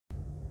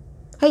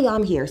Hey,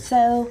 I'm here.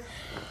 So,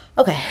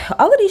 okay,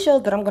 all of these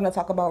shows that I'm going to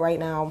talk about right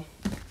now,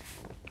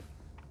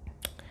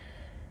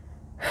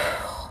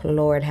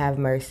 Lord have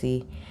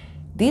mercy.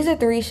 These are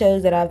 3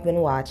 shows that I've been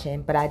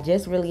watching, but I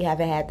just really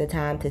haven't had the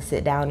time to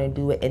sit down and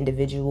do an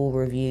individual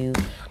review.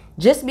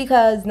 Just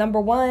because,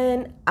 number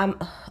one,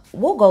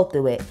 we'll go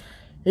through it.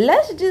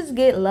 Let's just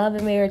get Love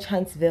and Marriage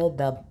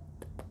Huntsville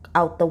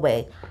out the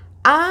way.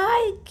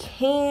 I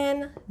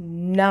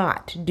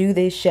cannot do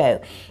this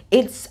show.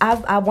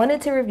 I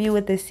wanted to review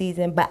it this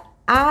season, but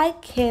I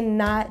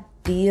cannot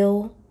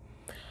deal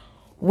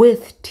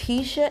with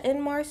Tisha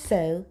and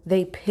Marceau.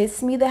 They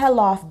piss me the hell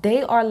off.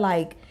 They are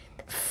like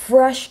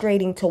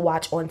frustrating to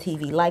watch on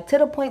TV, like to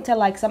the point to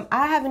like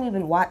I haven't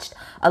even watched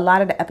a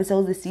lot of the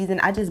episodes this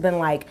season. I just been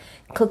like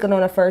clicking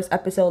on the first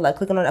episode, like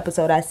clicking on the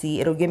episode I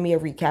see, it'll give me a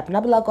recap and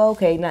I'll be like, oh,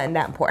 okay, nothing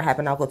that important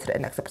happened, I'll go to the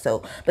next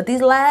episode. But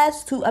these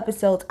last 2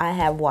 episodes I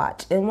have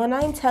watched, and when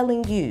I'm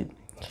telling you,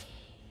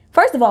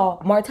 first of all,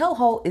 Martell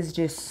Holt is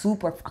just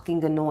super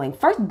fucking annoying.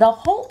 First, the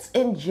Holts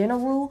in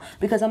general,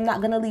 because I'm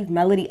not going to leave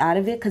Melody out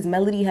of it, because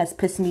Melody has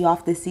pissed me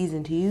off this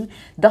season too.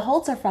 The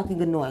Holts are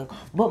fucking annoying.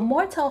 But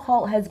Martell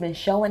Holt has been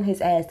showing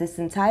his ass this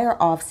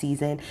entire off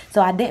season,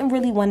 so I didn't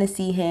really want to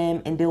see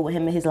him and deal with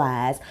him and his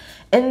lies.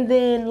 And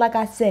then, like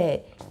I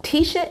said,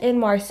 Tisha and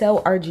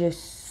Marcel are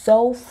just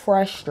so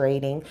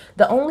frustrating.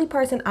 The only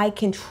person I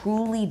can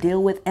truly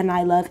deal with and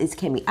I love is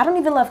Kimmy. I don't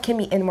even love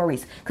Kimmy and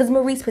Maurice, because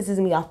Maurice pisses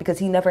me off because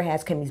he never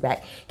has Kimmy's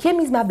back.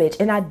 Kimmy's my bitch,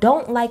 and I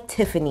don't like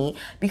Tiffany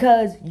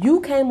because you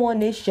came on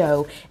this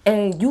show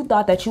and you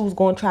thought that you was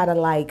going to try to,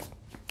 like,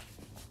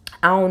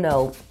 I don't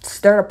know,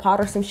 stir the pot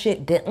or some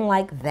shit. Didn't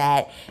like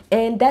that.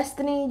 And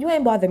Destiny, you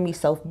ain't bothered me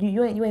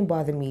you ain't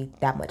bothered me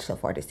that much so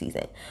far this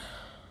season.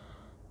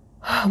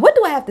 What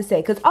do I have to say?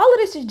 Because all of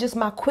this is just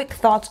my quick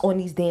thoughts on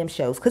these damn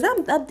shows. Because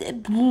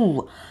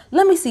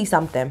let me see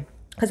something.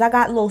 Because I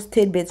got little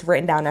tidbits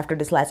written down after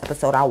this last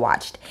episode I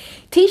watched.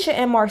 Tisha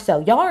and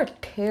Marcel, y'all are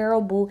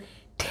terrible,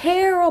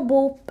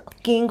 terrible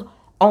fucking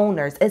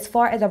owners as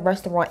far as a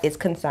restaurant is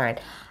concerned.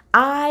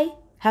 I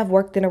have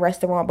worked in a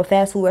restaurant, a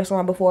fast food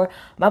restaurant before.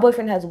 My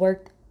boyfriend has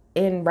worked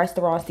in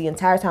restaurants the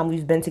entire time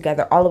we've been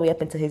together, all the way up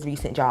into his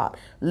recent job.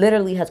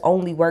 Literally has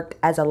only worked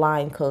as a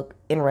line cook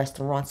in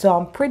restaurants. So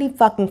I'm pretty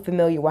fucking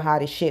familiar with how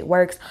this shit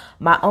works.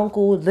 My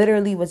uncle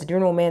literally was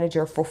general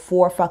manager for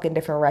 4 fucking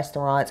different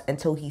restaurants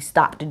until he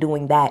stopped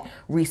doing that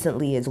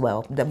recently as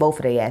well. Both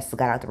of their asses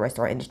got out the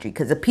restaurant industry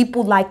because the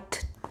people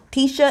like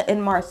Tisha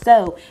and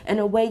Marcel and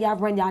the way y'all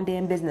run y'all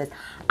damn business.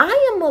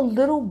 I am a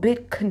little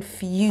bit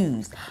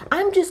confused.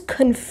 I'm just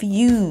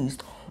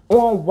confused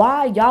on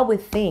why y'all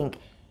would think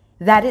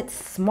that it's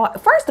smart.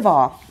 First of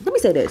all, let me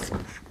say this.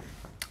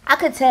 I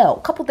could tell,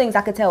 a couple things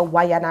I could tell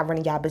why y'all not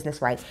running y'all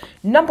business right.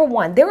 Number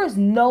one, there is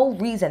no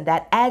reason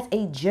that as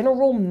a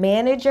general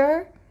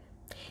manager,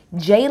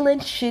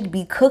 Jalen should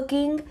be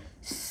cooking,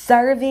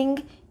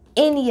 serving,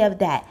 any of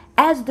that.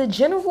 As the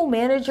general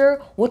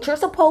manager, what you're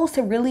supposed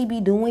to really be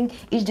doing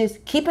is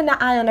just keeping an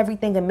eye on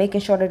everything and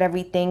making sure that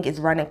everything is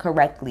running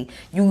correctly.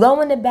 You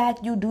go in the back,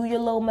 you do your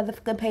little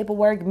motherfucking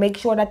paperwork, make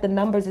sure that the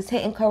numbers is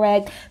hitting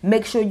correct,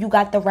 make sure you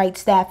got the right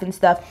staff and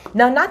stuff.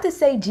 Now, not to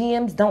say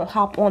GMs don't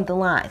hop on the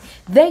line.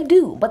 They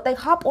do, but they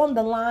hop on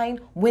the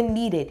line when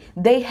needed.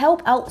 They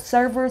help out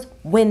servers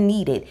when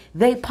needed.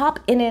 They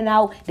pop in and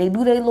out, they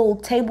do their little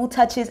table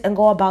touches and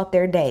go about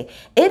their day.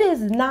 It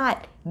is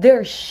not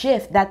their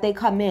shift that they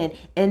come in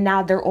and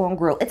now they're on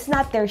grill. It's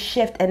not their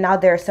shift and now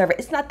they're a server.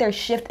 It's not their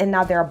shift and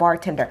now they're a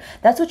bartender.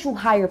 That's what you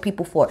hire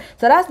people for.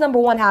 So that's number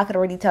one, how I could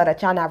already tell that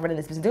y'all not running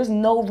this business. There's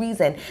no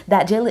reason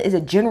that Jalen is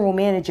a general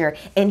manager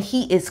and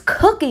he is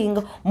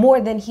cooking more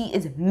than he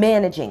is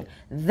managing.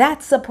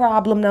 That's a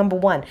problem, number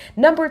one.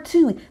 Number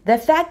two, the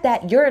fact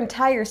that your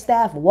entire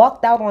staff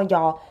walked out on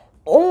y'all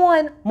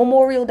on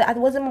Memorial Day,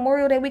 was it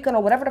Memorial Day weekend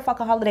or whatever the fuck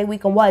a holiday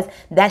weekend was,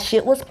 that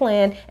shit was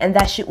planned and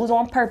that shit was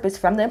on purpose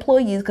from the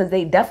employees, because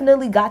they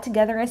definitely got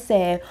together and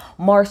said,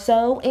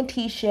 Marceau and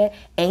Tisha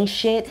ain't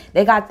shit.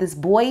 They got this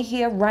boy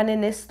here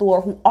running this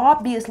store who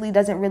obviously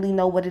doesn't really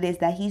know what it is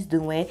that he's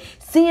doing.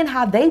 Seeing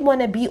how they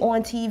want to be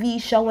on TV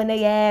showing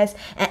their ass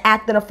and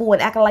acting a fool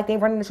and acting like they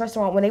running this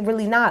restaurant when they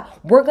really not.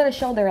 We're going to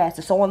show their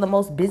asses. So on the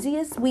most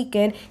busiest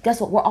weekend,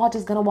 guess what? We're all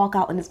just going to walk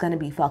out and it's going to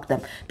be fucked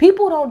up.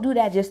 People don't do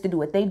that just to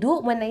do it. They do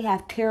it when they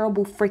have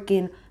terrible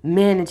freaking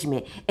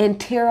management and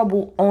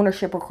terrible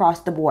ownership across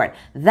the board.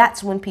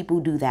 That's when people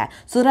do that.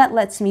 So that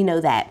lets me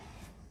know that.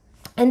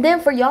 And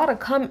then for y'all to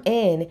come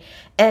in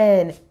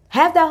and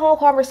have that whole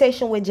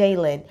conversation with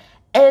Jalen,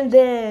 and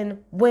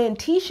then when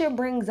Tisha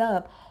brings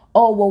up,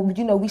 oh, well,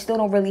 you know, we still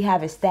don't really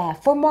have a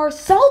staff, for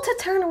Marcel to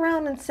turn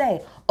around and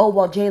say, oh,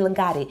 well, Jalen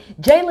got it.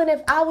 Jalen,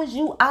 if I was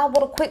you, I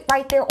would have quit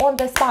right there on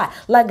the spot.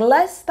 Like,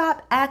 let's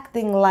stop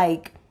acting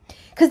like,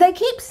 because they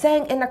keep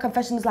saying in their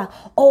confessions like,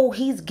 oh,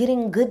 he's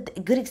getting good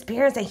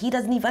experience and he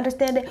doesn't even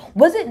understand it.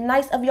 Was it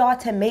nice of y'all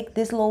to make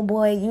this little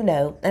boy, you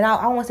know, and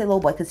I don't want to say little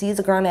boy because he's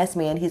a grown-ass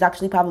man. He's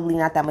actually probably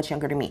not that much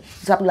younger than me.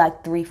 He's probably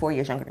like 3-4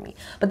 years younger than me.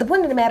 But the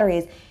point of the matter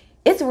is,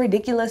 it's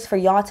ridiculous for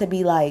y'all to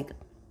be like,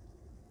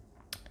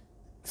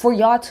 for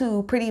y'all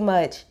to pretty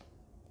much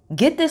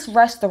get this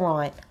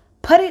restaurant,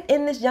 put it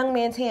in this young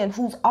man's hand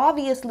who's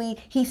obviously,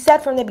 he said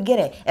from the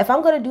beginning, if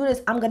I'm going to do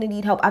this, I'm going to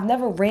need help. I've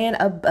never ran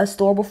a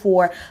store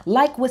before.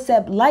 Like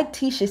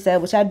Tisha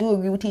said, which I do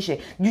agree with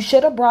Tisha, you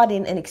should have brought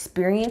in an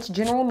experienced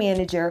general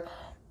manager,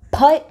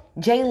 put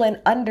Jalen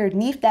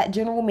underneath that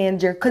general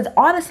manager, because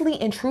honestly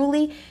and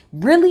truly,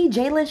 really,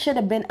 Jalen should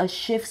have been a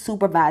shift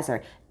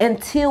supervisor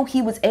until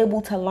he was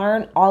able to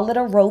learn all of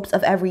the ropes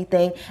of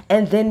everything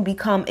and then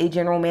become a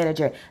general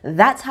manager.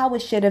 That's how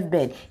it should have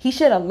been. He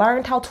should have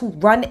learned how to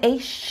run a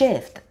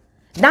shift,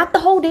 not the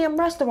whole damn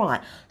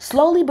restaurant.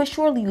 Slowly but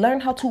surely learn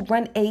how to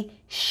run a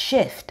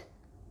shift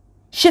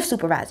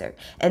supervisor.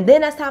 And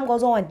then as time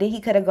goes on, then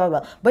he could have gone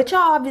well. But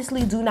y'all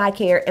obviously do not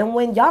care. And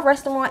when y'all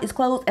restaurant is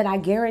closed, and I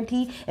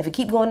guarantee if it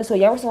keep going this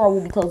way, y'all restaurant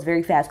will be closed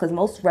very fast, because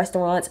most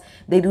restaurants,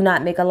 they do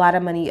not make a lot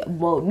of money.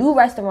 Well, new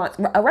restaurants,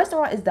 a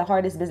restaurant is the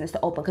hardest business to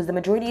open because the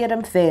majority of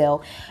them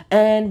fail.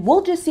 And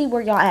we'll just see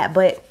where y'all at.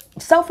 But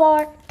so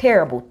far,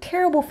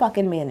 terrible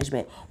fucking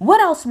management. What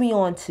else we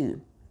on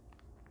to?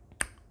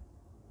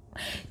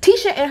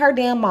 Tisha and her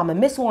damn mama,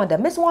 Miss Wanda.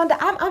 Miss Wanda,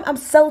 I'm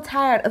so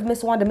tired of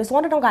Miss Wanda. Miss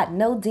Wanda don't got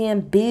no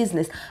damn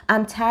business.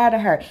 I'm tired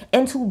of her.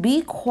 And to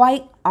be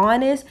quite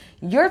honest,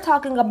 you're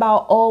talking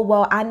about, oh,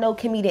 well, I know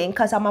Kimmy didn't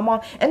cuss out my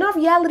mom. In all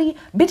reality,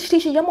 bitch,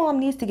 Tisha, your mom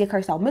needs to get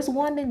cursed out. Miss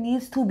Wanda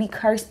needs to be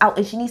cursed out,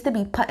 and she needs to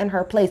be put in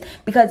her place,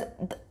 because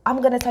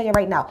I'm going to tell you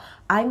right now,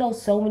 I know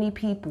so many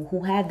people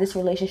who have this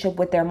relationship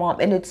with their mom,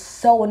 and it's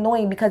so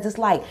annoying, because it's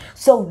like,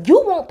 so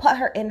you won't put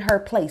her in her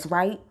place,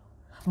 right?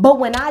 But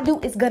when I do,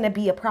 it's going to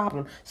be a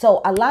problem.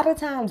 So a lot of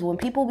times when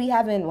people be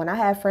having, when I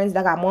have friends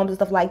that got moms and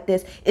stuff like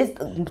this,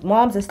 it's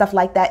moms and stuff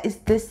like that, it's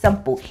this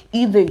simple.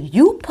 Either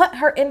you put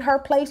her in her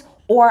place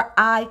or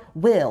I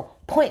will.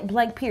 Point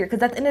blank, period.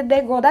 Because at the end of the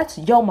day, girl, that's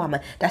your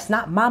mama. That's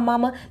not my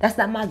mama. That's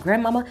not my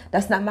grandmama.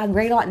 That's not my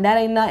great aunt. And that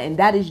ain't nothing.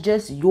 That is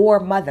just your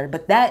mother.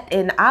 But that,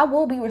 and I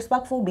will be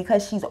respectful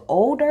because she's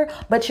older,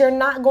 but you're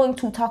not going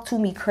to talk to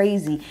me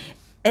crazy.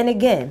 And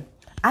again,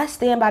 I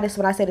stand by this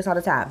when I say this all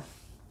the time.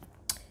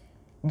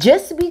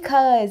 Just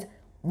because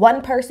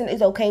one person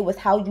is okay with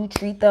how you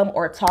treat them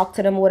or talk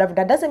to them or whatever,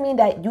 that doesn't mean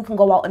that you can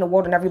go out in the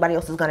world and everybody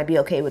else is going to be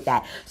okay with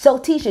that. So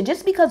Tisha,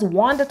 just because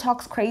Wanda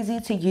talks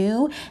crazy to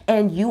you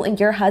and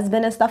your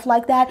husband and stuff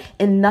like that,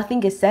 and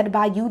nothing is said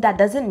by you, that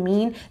doesn't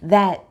mean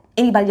that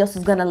anybody else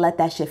is gonna let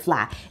that shit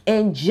fly.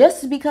 And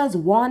just because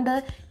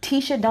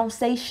Tisha don't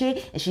say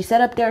shit, and she sat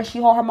up there and she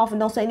hold her mouth and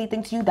don't say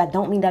anything to you, that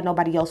don't mean that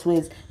nobody else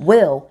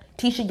will.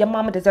 Tisha, your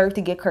mama deserves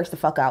to get cursed the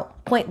fuck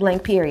out. Point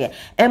blank, period.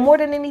 And more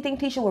than anything,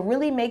 Tisha, what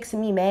really makes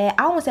me mad,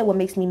 I won't say what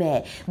makes me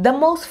mad. The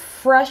most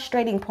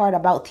frustrating part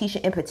about Tisha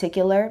in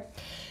particular,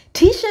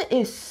 Tisha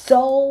is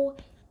so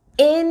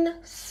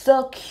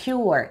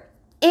insecure.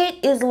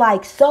 It is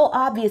like so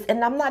obvious,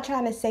 and I'm not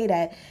trying to say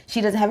that she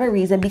doesn't have a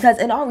reason, because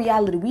in all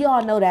reality, we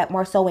all know that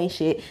Marceau ain't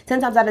shit.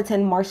 10 times out of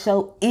 10,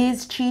 Marceau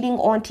is cheating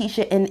on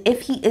Tisha, and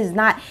if he is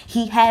not,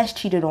 he has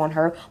cheated on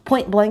her,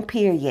 point blank,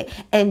 period.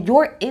 And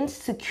your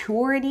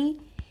insecurity,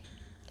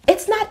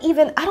 it's not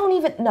even, I don't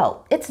even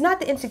know. It's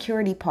not the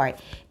insecurity part.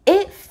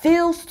 It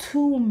feels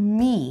to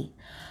me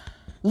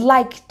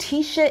like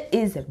Tisha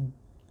is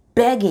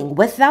begging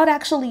without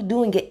actually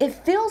doing it. It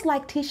feels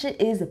like Tisha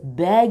is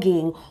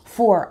begging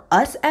for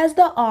us as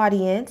the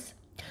audience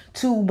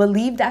to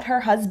believe that her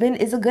husband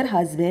is a good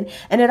husband.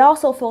 And it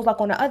also feels like,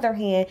 on the other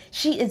hand,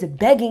 she is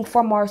begging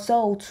for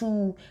Marceau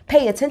to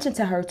pay attention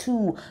to her,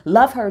 to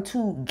love her,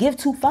 to give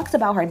two fucks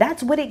about her.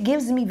 That's what it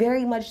gives me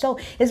very much so.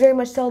 It's very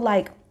much so,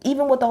 like,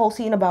 even with the whole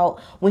scene about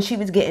when she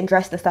was getting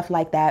dressed and stuff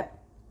like that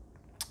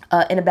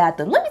in a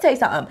bathroom. Let me tell you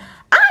something.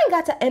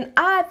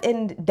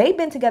 And they've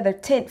been together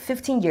 10,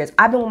 15 years.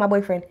 I've been with my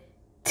boyfriend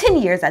 10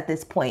 years at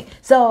this point.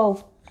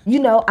 So, you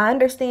know, I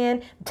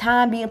understand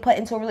time being put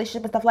into a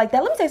relationship and stuff like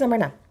that. Let me tell you something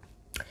right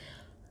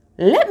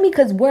now.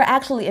 Because we're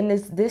actually in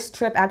this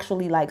trip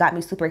actually like got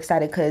me super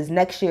excited, because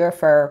next year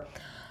for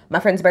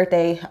my friend's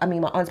birthday,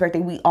 my aunt's birthday,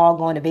 we all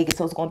going to Vegas.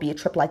 So it's going to be a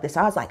trip like this.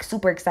 So I was like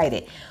super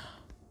excited.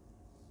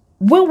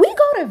 When we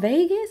go to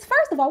Vegas,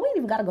 first of all, we ain't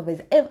even got to go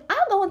visit. If I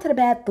go into the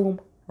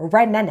bathroom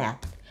right now,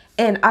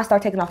 and I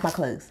start taking off my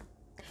clothes,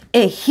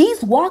 and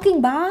he's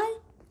walking by,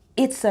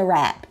 it's a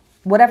wrap.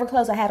 Whatever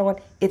clothes I had on,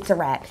 it's a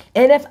wrap.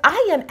 And if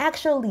I am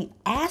actually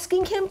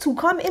asking him to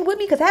come in with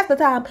me, because half the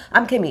time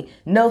I'm Kimmy,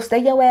 no, stay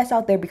your ass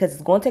out there, because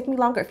it's going to take me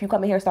longer if you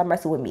come in here and start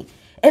messing with me.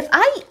 If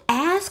I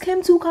ask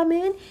him to come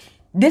in,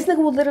 this nigga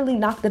will literally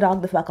knock the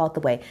dog the fuck out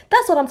the way.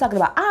 That's what I'm talking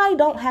about. I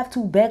don't have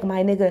to beg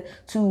my nigga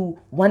to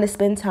want to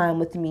spend time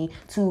with me,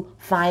 to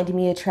find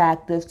me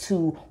attractive,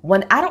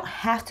 I don't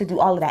have to do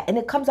all of that. And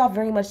it comes off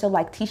very much so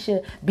like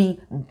Tisha be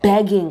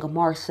begging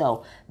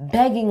Marceau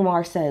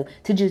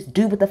to just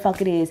do what the fuck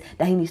it is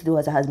that he needs to do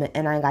as a husband.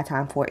 And I ain't got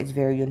time for it. It's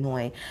very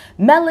annoying.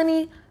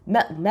 Melody,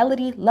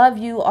 love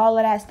you, all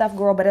of that stuff,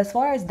 girl. But as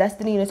far as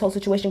Destiny and this whole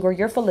situation, girl,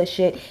 you're full of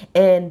shit.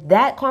 And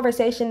that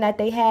conversation that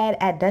they had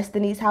at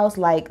Destiny's house,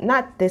 like,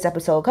 not this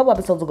episode, a couple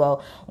episodes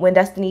ago, when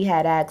Destiny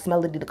had asked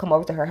Melody to come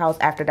over to her house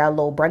after that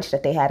little brunch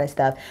that they had and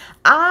stuff,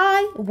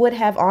 I would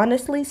have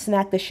honestly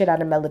snacked the shit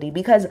out of Melody,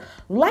 because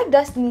like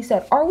Destiny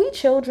said, are we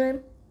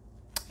children?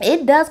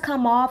 it does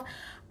come off.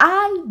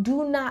 I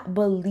do not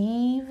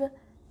believe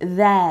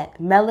that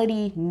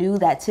Melody knew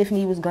that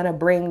Tiffany was going to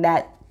bring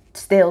that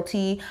stale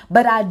tea,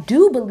 but I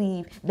do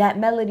believe that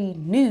Melody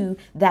knew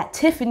that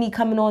Tiffany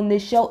coming on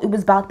this show, it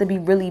was about to be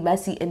really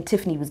messy, and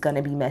Tiffany was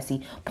gonna be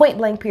messy. Point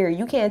blank period.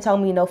 You can't tell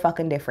me no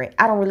fucking different.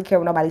 I don't really care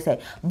what nobody say.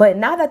 But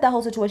now that the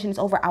whole situation is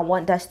over, I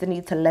want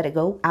Destiny to let it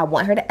go. I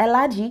want her to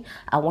LIG.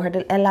 I want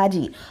her to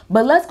LIG.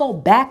 But let's go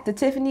back to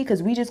Tiffany,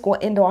 because we just gonna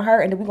end on her,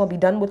 and then we're gonna be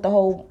done with the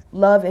whole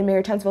love and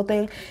marriage Huntsville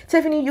thing.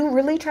 Tiffany, you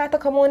really tried to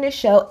come on this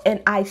show,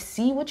 and I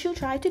see what you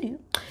tried to do.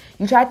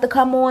 You tried to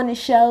come on the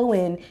show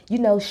and, you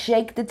know,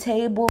 shake the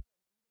table,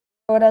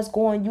 or that's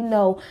going, you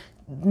know,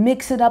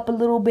 mix it up a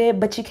little bit,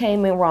 but you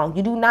came in wrong.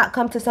 You do not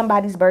come to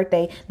somebody's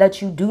birthday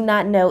that you do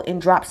not know and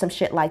drop some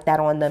shit like that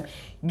on them.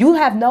 You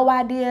have no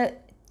idea.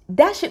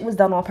 That shit was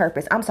done on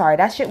purpose. I'm sorry.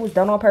 That shit was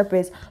done on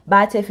purpose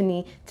by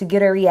Tiffany to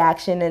get a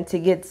reaction and to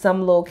get some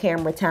little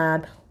camera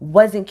time.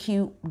 Wasn't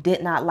cute.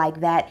 Did not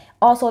like that.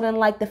 Also didn't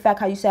like the fact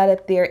how you sat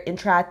up there and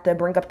tried to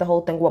bring up the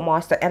whole thing with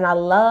Monster. And I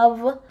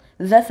love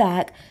the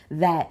fact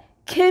that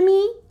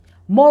Kimmy,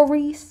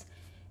 Maurice,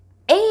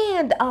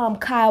 and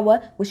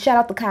Kiowa, well, shout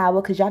out to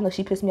Kiowa, because y'all know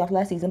she pissed me off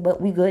last season,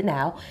 but we good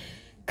now.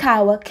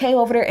 Kiowa came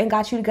over there and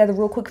got you together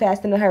real quick,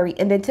 fast, in a hurry.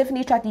 And then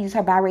Tiffany tried to use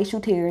her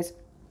biracial tears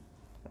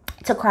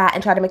to cry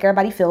and try to make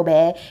everybody feel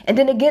bad. And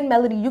then again,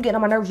 Melody, you get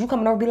on my nerves. You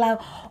coming over and be like,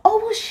 oh,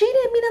 well, she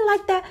didn't mean it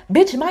like that.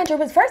 Bitch, mind your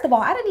business. First of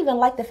all, I didn't even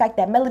like the fact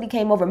that Melody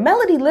came over.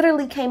 Melody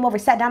literally came over,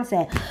 sat down and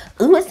said,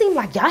 ooh, it seems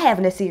like y'all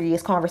having a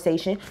serious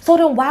conversation. So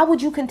then why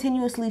would you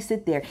continuously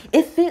sit there?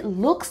 If it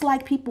looks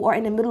like people are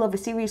in the middle of a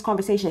serious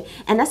conversation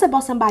and that's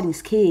about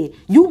somebody's kid,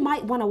 you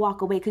might want to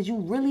walk away, because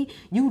you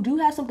do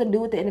have something to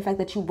do with it, in the fact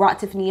that you brought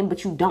Tiffany in,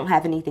 but you don't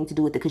have anything to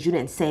do with it because you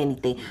didn't say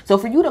anything. So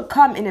for you to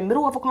come in the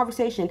middle of a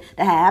conversation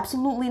that had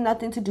absolutely nothing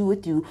to do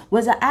with you,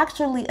 was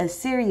actually a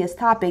serious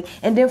topic,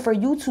 and then for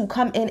you to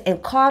come in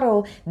and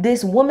coddle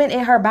this woman in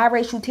her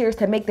biracial tears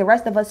to make the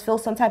rest of us feel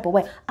some type of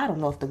way. I don't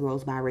know if the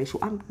girl's biracial.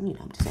 I'm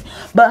just saying.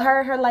 But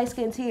her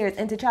light-skinned tears,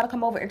 and to try to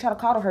come over and try to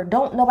coddle her,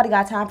 nobody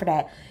got time for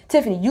that.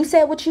 Tiffany, you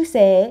said what you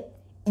said.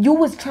 You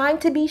was trying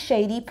to be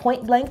shady,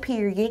 point blank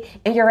period,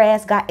 and your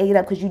ass got ate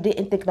up because you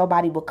didn't think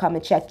nobody would come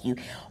and check you.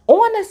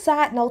 On a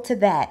side note to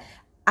that,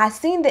 I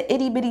seen the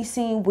itty bitty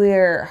scene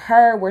where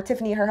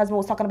Tiffany and her husband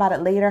was talking about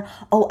it later.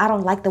 Oh, I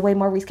don't like the way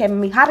Maurice came at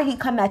me. How did he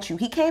come at you?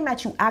 He came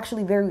at you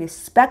actually very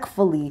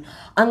respectfully,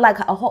 unlike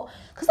a whole.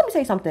 Because let me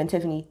tell you something,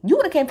 Tiffany. You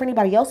would have came for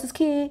anybody else's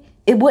kid,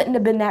 it wouldn't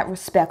have been that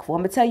respectful.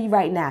 I'm gonna tell you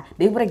right now.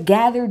 They would have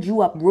gathered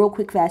you up real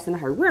quick, fast, in a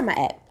hurry. Where am I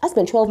at? I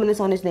spent 12 minutes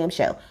on this damn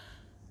show.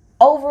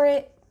 Over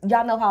it.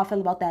 Y'all know how I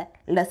feel about that.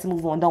 Let's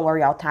move on. Don't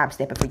worry, y'all time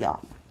stepping for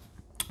y'all.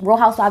 Real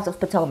Housewives of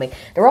Potomac.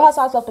 The Real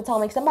Housewives of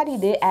Potomac, somebody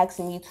did ask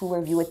me to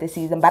review it this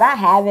season, but I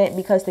haven't,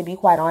 because to be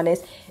quite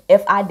honest,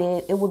 if I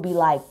did, it would be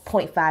like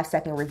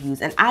 0.5-second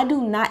reviews. And I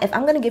do not, if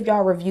I'm going to give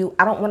y'all a review,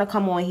 I don't want to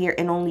come on here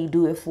and only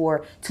do it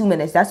for 2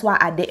 minutes. That's why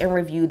I didn't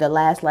review the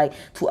last like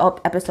 2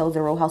 episodes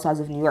of Real Housewives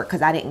of New York,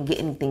 because I didn't get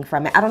anything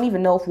from it. I don't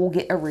even know if we'll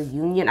get a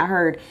reunion. I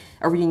heard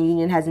a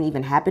reunion hasn't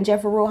even happened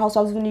yet for Real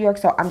Housewives of New York,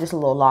 so I'm just a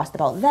little lost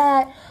about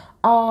that.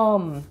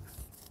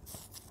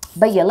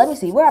 But yeah, let me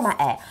see. Where am I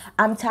at?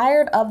 I'm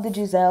tired of the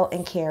Giselle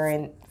and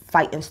Karen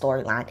fighting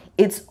storyline.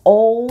 It's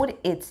old.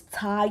 It's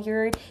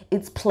tired.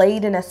 It's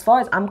played. And as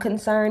far as I'm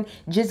concerned,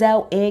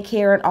 Giselle and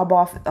Karen are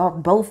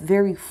both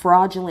very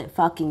fraudulent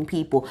fucking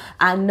people.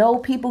 I know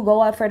people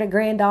go up for the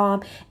grand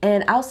dame.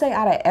 And I'll say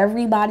out of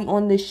everybody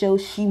on this show,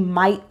 she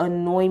might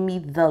annoy me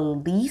the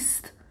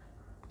least.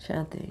 I'm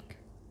trying to think.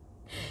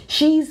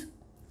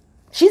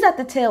 She's at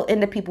the tail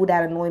end of people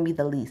that annoy me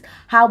the least.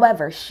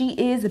 However, she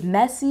is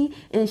messy,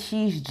 and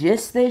she's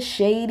just as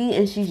shady,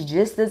 and she's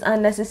just as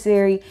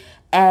unnecessary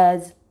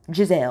as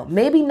Giselle.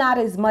 Maybe not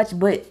as much,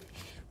 but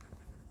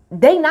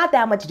they not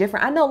that much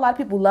different. I know a lot of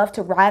people love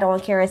to ride on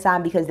Karen's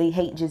side because they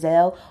hate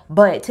Giselle.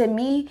 But to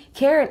me,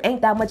 Karen ain't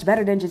that much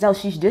better than Giselle.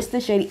 She's just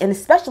as shady. And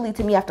especially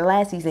to me after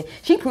last season,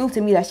 she proved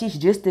to me that she's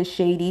just as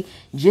shady,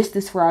 just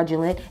as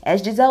fraudulent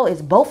as Giselle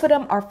is. Both of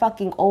them are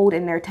fucking old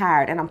and they're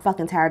tired. And I'm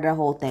fucking tired of the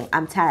whole thing.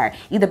 I'm tired.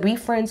 Either be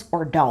friends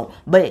or don't.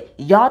 But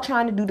y'all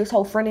trying to do this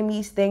whole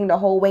frenemies thing the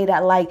whole way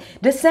that, like,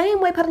 the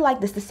same way, put it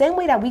like this, the same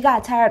way that we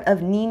got tired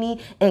of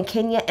Nene and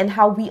Kenya, and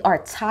how we are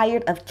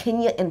tired of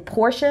Kenya and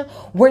Portia.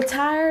 We're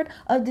tired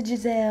of the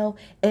Giselle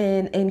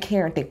and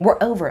Karen thing. We're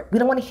over it. We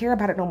don't want to hear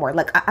about it no more.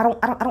 Like, I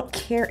don't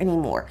care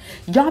anymore.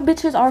 Y'all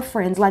bitches are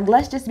friends. Like,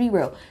 let's just be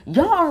real.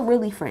 Y'all are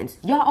really friends.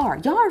 Y'all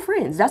are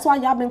friends. That's why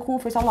y'all been cool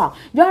for so long.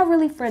 Y'all are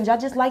really friends. Y'all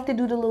just like to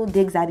do the little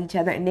digs at each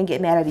other and then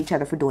get mad at each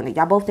other for doing it.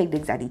 Y'all both take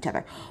digs at each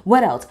other.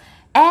 What else?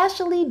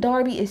 Ashley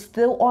Darby is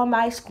still on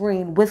my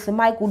screen with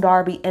Michael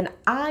Darby, and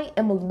I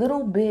am a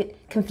little bit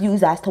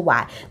confused as to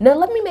why. Now,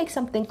 let me make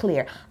something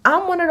clear.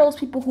 I'm one of those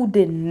people who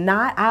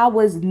I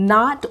was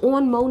not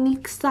on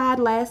Monique's side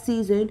last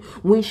season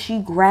when she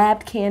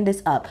grabbed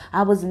Candace up.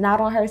 I was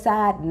not on her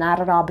side, not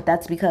at all, but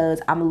that's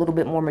because I'm a little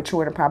bit more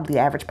mature than probably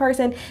the average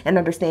person and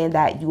understand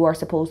that you are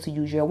supposed to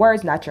use your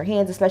words, not your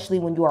hands, especially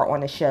when you are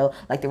on a show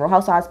like the Real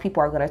Housewives.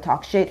 People are going to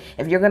talk shit.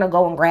 If you're going to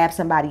go and grab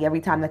somebody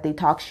every time that they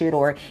talk shit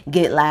or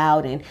get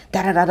loud and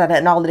da-da-da-da-da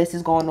and all of this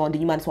is going on,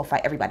 then you might as well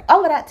fight everybody.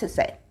 All of that to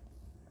say,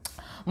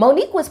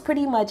 Monique was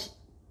pretty much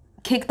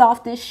kicked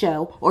off this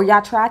show, or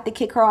y'all tried to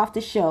kick her off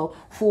the show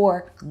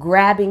for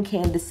grabbing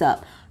Candace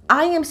up.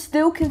 I am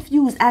still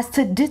confused as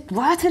to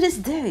why to this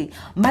day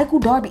Michael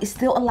Darby is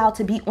still allowed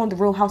to be on the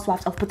Real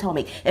Housewives of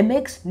Potomac. It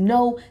makes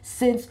no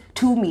sense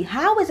to me.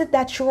 How is it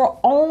that your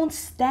own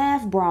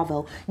staff,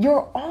 Bravo,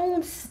 your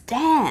own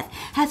staff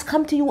has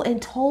come to you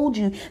and told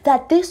you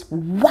that this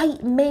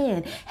white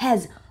man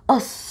has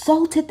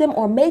assaulted them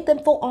or made them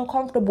feel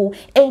uncomfortable,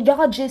 and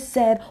y'all just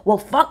said, well,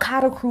 fuck how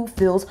the crew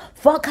feels,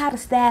 fuck how the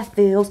staff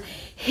feels.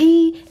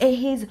 He and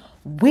his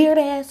weird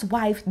ass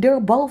wife,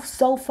 they're both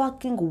so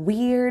fucking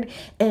weird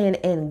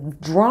and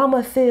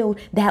drama filled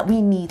that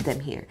we need them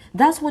here.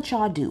 That's what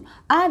y'all do.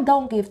 I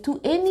don't give to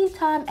any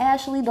time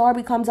Ashley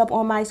Darby comes up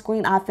on my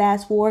screen, I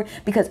fast forward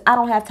because I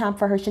don't have time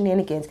for her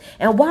shenanigans.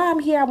 And while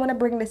I'm here, I want to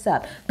bring this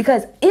up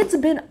because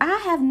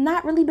I have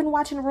not really been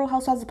watching the Real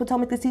Housewives of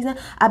Potomac this season.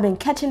 I've been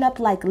catching up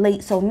like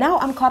late, so now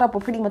I'm caught up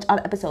with pretty much all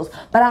the episodes.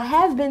 But I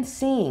have been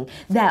seeing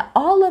that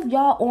all of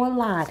y'all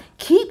online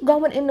keep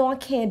going in on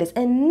Candace,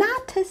 and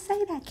not to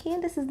say that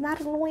Candace is not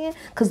annoying,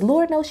 because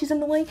Lord knows she's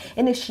annoying.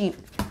 And if she,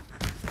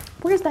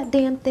 where's that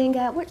damn thing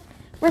at?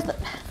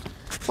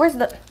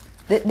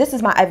 This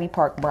is my Ivy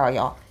Park brow,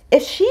 y'all.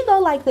 If she go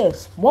like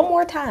this one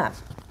more time,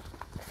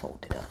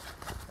 fold it up,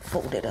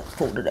 fold it up,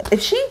 fold it up.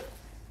 If she,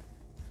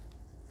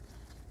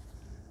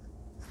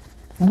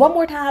 one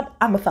more time,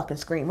 I'm a fucking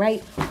scream,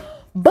 right?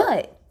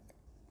 But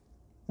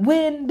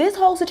when this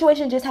whole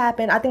situation just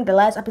happened, I think the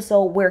last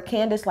episode where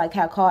Candace like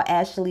had called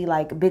Ashley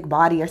like big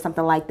body or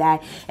something like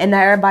that, and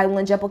now everybody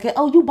went jump, okay,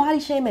 oh, you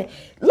body shaming.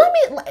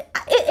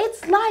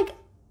 It's like,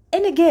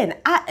 and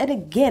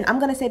again, I'm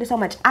gonna say this so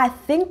much. I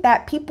think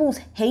that people's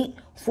hate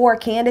for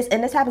Candace,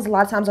 and this happens a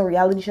lot of times on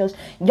reality shows,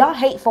 y'all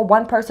hate for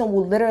one person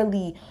will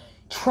literally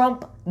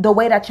trump the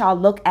way that y'all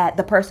look at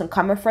the person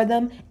coming for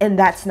them, and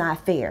that's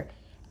not fair.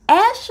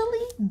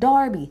 Ashley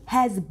Darby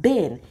has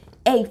been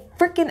a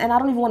freaking, and I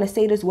don't even want to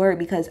say this word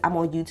because I'm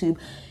on YouTube.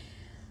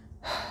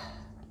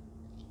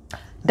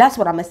 That's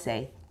what I'm going to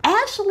say.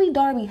 Ashley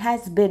Darby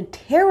has been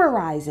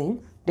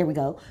terrorizing, there we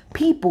go,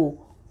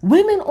 people,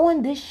 women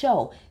on this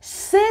show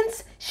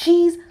since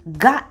she's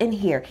gotten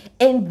here.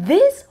 And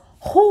this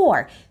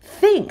whore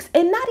thinks,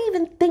 and not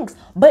even thinks,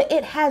 but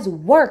it has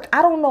worked.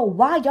 I don't know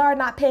why y'all are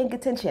not paying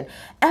attention.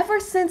 Ever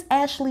since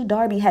Ashley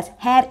Darby has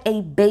had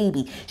a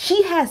baby,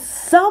 she has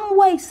some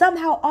way,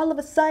 somehow, all of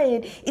a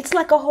sudden, it's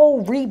like a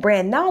whole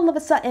rebrand. Now all of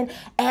a sudden,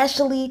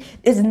 Ashley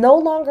is no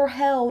longer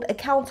held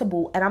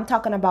accountable. And I'm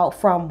talking about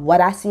from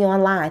what I see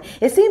online.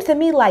 It seems to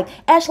me like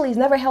Ashley's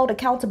never held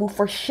accountable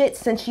for shit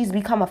since she's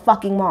become a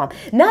fucking mom.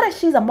 Now that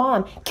she's a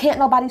mom, can't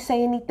nobody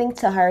say anything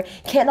to her.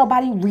 Can't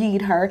nobody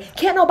read her.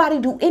 Can't nobody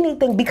do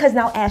anything because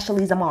now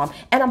Ashley's a mom.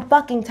 And I'm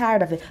fucking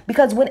tired of it,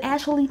 because when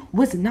Ashley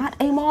was not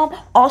a mom,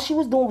 all she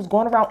was doing was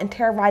going around and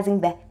terrorizing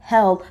the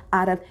hell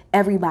out of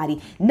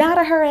everybody. Now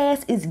that her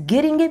ass is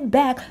getting it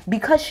back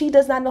because she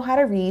does not know how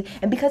to read,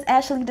 and because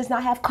Ashley does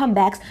not have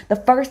comebacks, the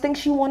first thing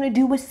she want to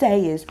do is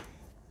say is,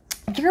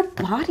 you're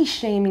body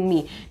shaming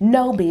me.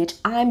 No, bitch,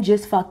 I'm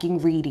just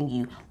fucking reading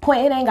you.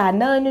 Point, it ain't got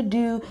nothing to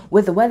do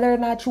with whether or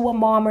not you a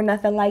mom or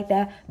nothing like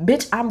that.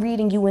 Bitch, I'm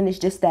reading you, and it's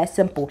just that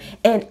simple.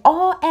 And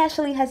all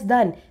Ashley has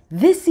done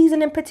this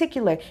season in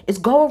particular is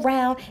go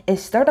around and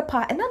stir the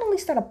pot. And not only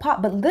stir the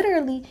pot, but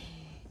literally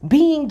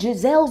being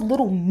Giselle's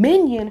little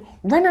minion,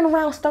 running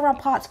around stirring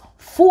pots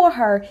for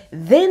her.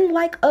 Then,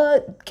 like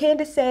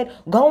Candace said,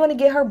 going to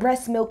get her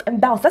breast milk and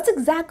bounce. That's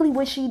exactly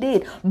what she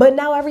did. But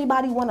now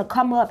everybody want to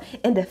come up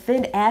and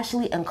defend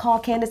Ashley and call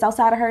Candace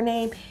outside of her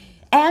name.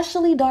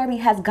 Ashley Darby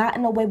has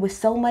gotten away with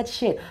so much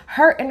shit.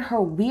 Her and her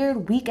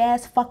weird, weak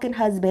ass fucking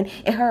husband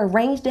and her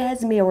arranged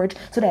ass marriage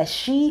so that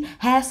she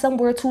has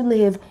somewhere to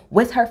live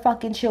with her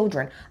fucking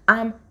children.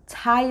 I'm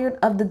tired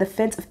of the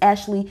defense of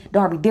Ashley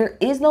Darby. There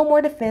is no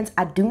more defense.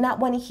 I do not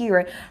want to hear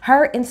it.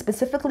 Her, and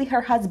specifically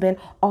her husband,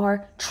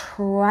 are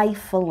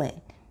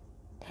trifling.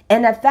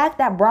 And the fact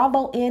that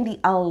Bravo Andy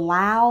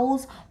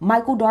allows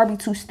Michael Darby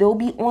to still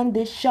be on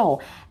this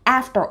show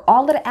after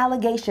all of the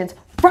allegations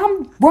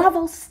from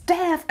Bravo's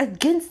staff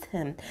against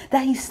him,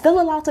 that he's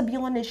still allowed to be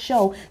on this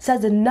show,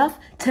 says enough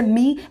to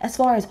me as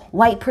far as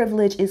white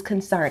privilege is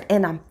concerned.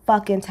 And I'm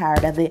fucking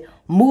tired of it.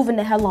 Moving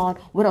the hell on.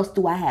 What else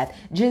do I have?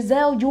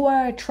 Giselle, you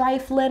are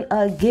trifling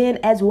again.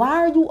 As why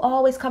are you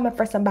always coming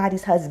for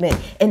somebody's husband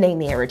in a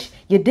marriage?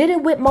 You did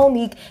it with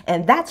Monique,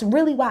 and that's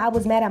really why I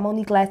was mad at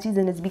Monique last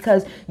season, is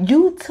because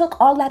you took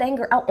all that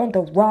anger out on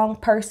the wrong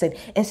person.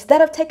 Instead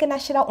of taking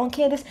that shit out on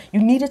Candace,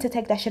 you needed to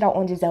take that shit out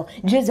on Giselle.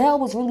 Giselle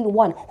was really the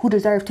one who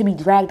deserved to be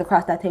dragged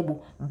across that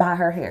table by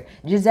her hair.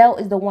 Giselle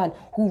is the one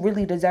who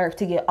really deserved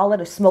to get all of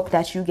the smoke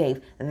that you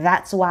gave.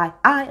 That's why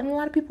I and a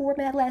lot of people were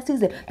mad last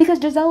season, because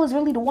Giselle is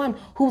really the one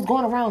who's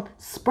going around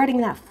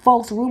spreading that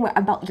false rumor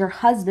about your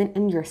husband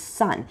and your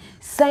son.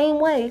 Same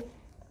way,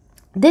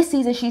 this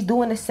season, she's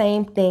doing the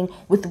same thing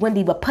with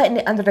Wendy, but putting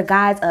it under the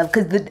guise of,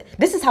 because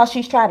this is how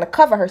she's trying to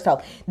cover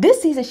herself.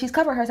 This season, she's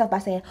covering herself by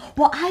saying,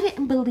 well, I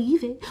didn't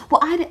believe it.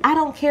 Well, I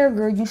don't care,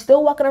 girl. You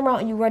still walking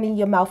around and you running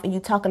your mouth and you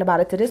talking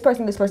about it to this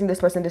person, this person, this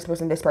person, this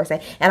person, this person.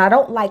 And I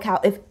don't like how,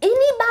 if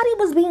anybody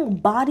was being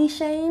body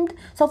shamed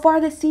so far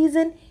this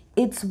season,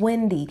 it's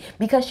Wendy,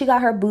 because she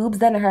got her boobs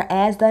done and her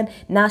ass done.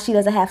 Now she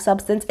doesn't have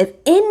substance. If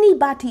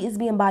anybody is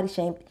being body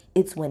shamed,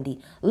 it's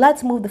Wendy.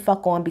 Let's move the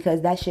fuck on,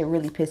 because that shit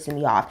really pissing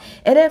me off.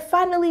 And then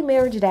finally,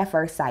 Marriage at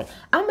First Sight.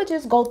 I'm going to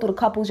just go through the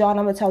couples, y'all, and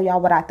I'm going to tell y'all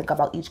what I think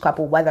about each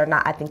couple, whether or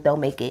not I think they'll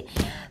make it.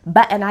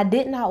 And I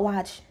did not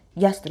watch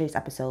yesterday's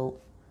episode,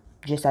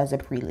 just as a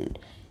prelude.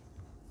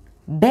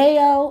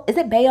 Bayo, is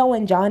it Bayo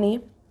and Johnny?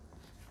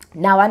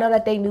 Now, I know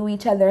that they knew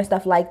each other and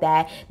stuff like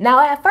that. Now,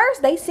 at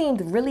first, they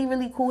seemed really,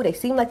 really cool. They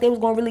seemed like they was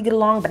going to really get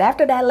along. But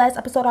after that last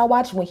episode I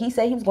watched, when he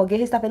said he was going to get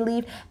his stuff and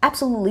leave,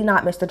 absolutely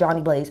not, Mr. Johnny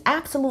Blaze.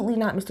 Absolutely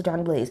not, Mr.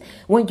 Johnny Blaze.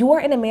 When you are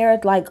in a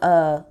marriage like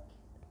Bayo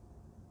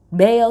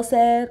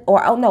said,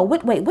 or, oh, no,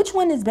 wait, which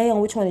one is Bayo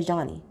and which one is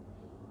Johnny?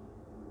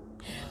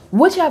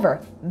 Whichever.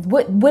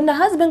 When the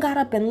husband got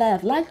up and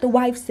left, like the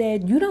wife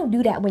said, you don't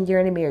do that when you're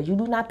in a marriage. You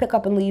do not pick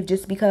up and leave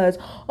just because,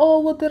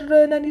 oh, well,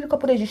 I need a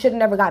couple days. You should have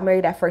never got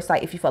married at first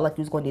sight if you felt like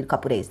you was going to need a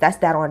couple days. That's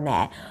that on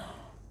that.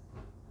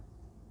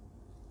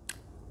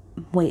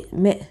 Wait,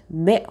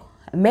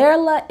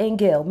 Marla and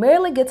Gil.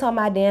 Marla gets on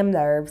my damn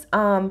nerves.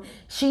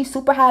 She's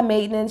super high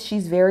maintenance.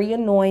 She's very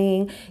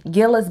annoying.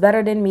 Gil is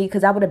better than me,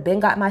 because I would have been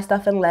got my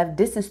stuff and left.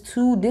 This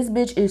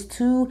bitch is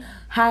too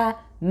high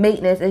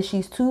maintenance, and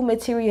she's too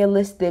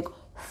materialistic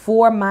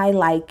for my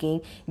liking.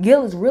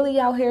 Gil is really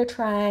out here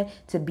trying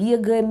to be a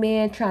good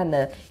man, trying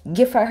to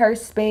give her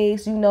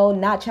space, you know,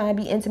 not trying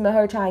to be intimate with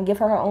her, trying to give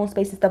her own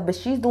space and stuff, but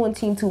she's doing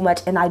team too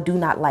much, and I do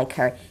not like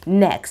her.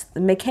 Next,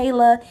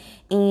 Michaela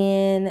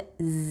and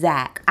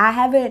Zach.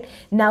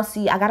 Now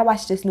see, I gotta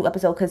watch this new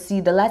episode, because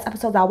see, the last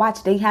episodes I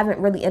watched, they haven't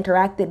really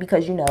interacted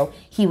because, you know,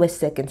 he was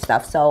sick and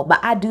stuff. So, but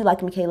I do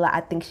like Michaela.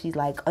 I think she's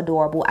like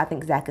adorable. I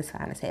think Zach is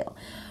fine as hell.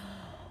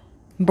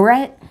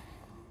 Brett,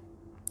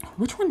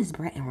 which one is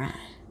Brett and Ryan?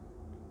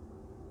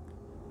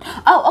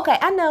 Oh, okay,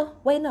 I know.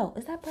 Wait, no,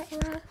 is that Brett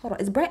and Ryan? Hold on,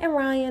 is Brett and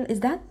Ryan,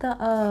 is that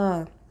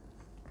the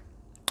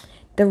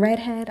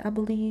redhead, I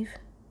believe?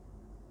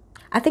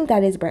 I think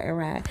that is Brett and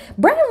Ryan.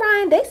 Brett and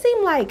Ryan, they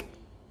seem like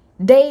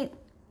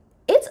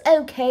it's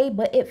okay,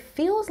 but it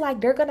feels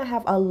like they're gonna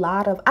have a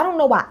lot of, I don't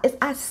know why,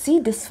 I see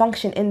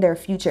dysfunction in their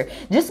future,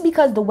 just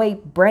because the way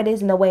Brett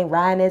is and the way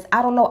Ryan is.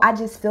 I don't know, I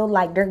just feel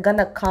like they're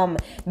gonna come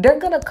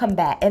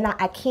back, and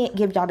I can't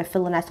give y'all the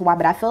feeling as to why,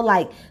 but I feel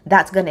like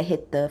that's gonna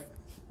hit the,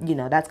 you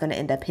know, that's gonna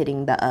end up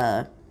hitting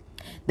the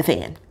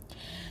fan.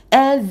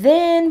 And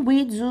then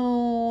we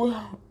do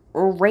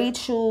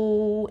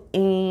Rachel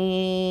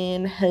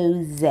and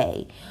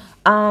Jose.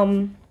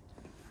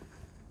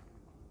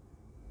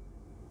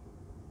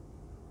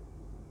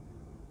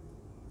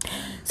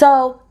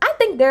 So I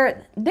think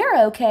they're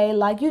okay.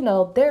 Like, you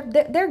know,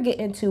 they're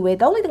getting to it.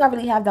 The only thing I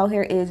really have out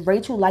here is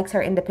Rachel likes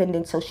her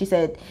independence. So she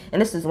said,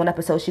 and this is one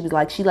episode, she was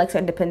like, she likes her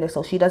independence,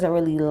 so she doesn't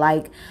really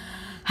like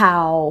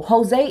how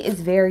Jose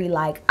is very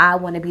like, I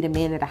want to be the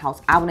man of the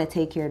house. I want to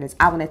take care of this.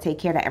 I want to take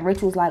care of that. And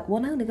Rachel was like,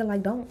 well, no, nigga,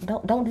 like,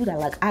 don't do that.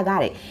 Like, I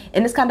got it.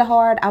 And it's kind of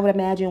hard, I would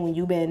imagine, when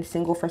you've been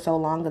single for so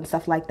long and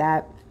stuff like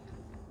that.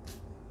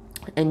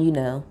 And, you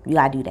know, you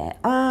gotta do that.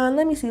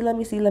 Let me see.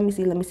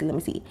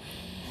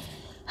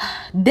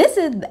 This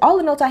is all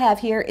the notes I have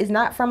here is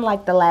not from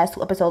like the last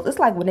 2 episodes. It's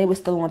like when they were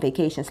still on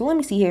vacation. So let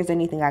me see, here's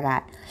anything I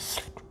got.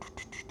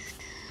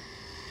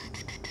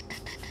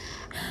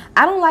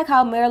 I don't like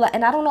how Marla,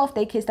 and I don't know if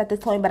they kissed at this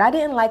point, but I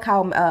didn't like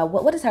how,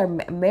 what is her,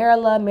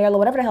 Marla,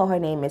 whatever the hell her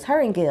name is, her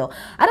and Gil.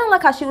 I don't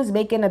like how she was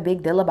making a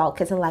big deal about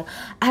kissing. Like,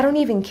 I don't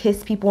even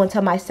kiss people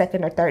until my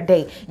 2nd or 3rd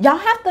date. Y'all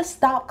have to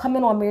stop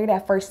coming on Married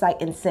at First Sight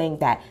and saying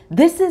that.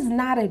 This is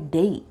not a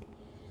date.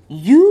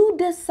 You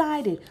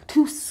decided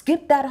to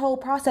skip that whole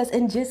process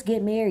and just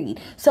get married.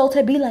 So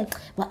to be like,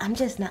 well, I'm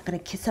just not going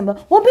to kiss him. Well,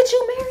 bitch,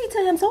 you married to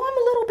him. So I'm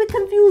a little bit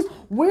confused.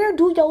 Where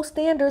do your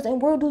standards and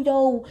where do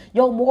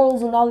your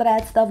morals and all of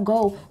that stuff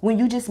go when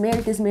you just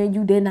married this man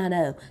you did not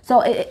know?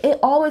 So it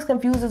always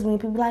confuses me when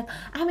people are like,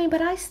 I mean,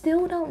 but I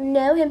still don't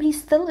know him.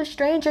 He's still a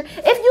stranger. If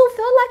you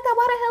feel like that,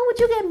 why the hell would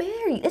you get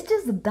married? It's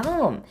just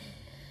dumb.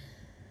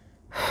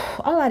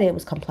 All I did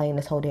was complain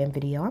this whole damn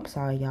video. I'm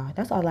sorry, y'all.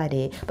 That's all I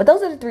did. But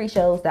those are the 3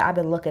 shows that I've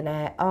been looking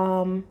at.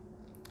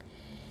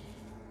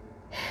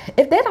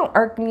 If they don't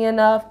irk me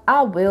enough,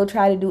 I will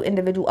try to do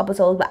individual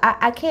episodes, but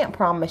I can't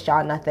promise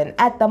y'all nothing.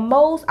 At the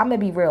most, I'm gonna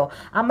be real,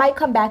 I might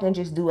come back and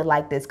just do it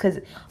like this, because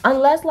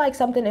unless like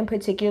something in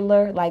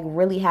particular like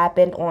really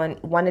happened on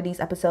one of these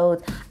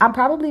episodes, I'm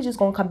probably just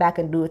gonna come back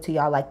and do it to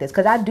y'all like this,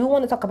 because I do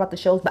want to talk about the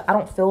shows, but I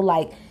don't feel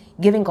like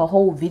giving a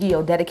whole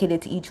video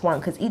dedicated to each one,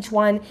 because each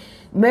one,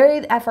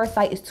 Married at First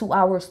Sight, is 2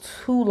 hours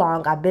too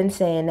long. I've been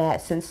saying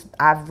that since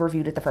I've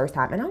reviewed it the first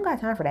time, and I don't got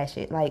time for that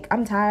shit. Like,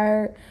 I'm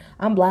tired,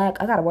 I'm black,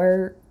 I gotta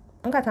work,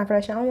 I don't got time for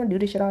that shit. I don't want to do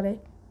this shit all day.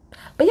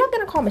 But y'all get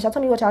in the comments, y'all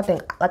tell me what y'all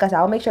think. Like I said,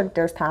 I'll make sure that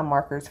there's time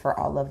markers for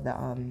all of the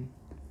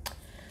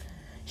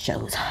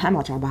shows. I'm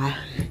out, y'all. Bye.